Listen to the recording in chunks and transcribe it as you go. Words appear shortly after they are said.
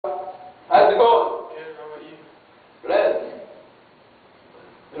phone. Blessed.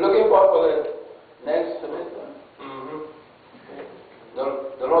 You're looking forward for the next semester?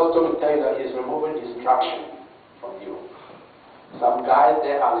 The Lord told me to tell you that He's removing distraction from you. Some guys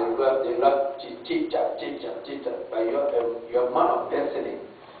there, hallelujah, they love teacher. But you're a man of destiny.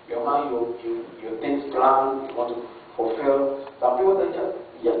 You're a man, your things planned, you want to fulfill. Some people,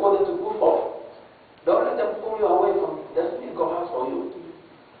 you're going to goof off. Don't let them pull you away from the destiny God has for you.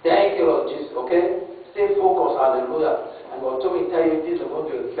 Thank you, Lord Jesus, okay? Stay focused, hallelujah. And God told me to tell you this is going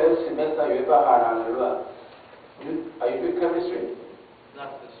to be the best semester you ever had, hallelujah. Are you doing chemistry?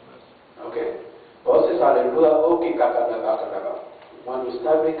 Not this semester. Okay. God says, hallelujah, okay, when you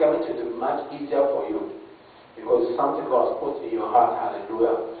start becoming, it will be much easier for you. Because it's something God has put in your heart,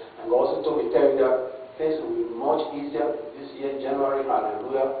 hallelujah. And God also told me to tell you that things will be much easier this year, January,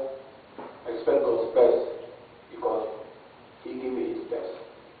 hallelujah. Expect God's best. Because He gave me His best.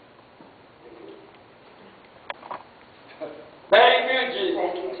 Thank you, Jesus.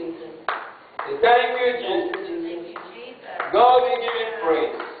 Thank you, Jesus. Thank you, Jesus. God, we give you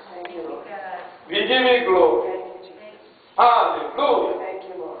praise. Thank you, Lord. We give you glory. Thank you, Jesus. Hallelujah. Thank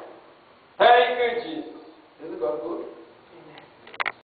you, Lord. Thank you, Jesus. Isn't God good?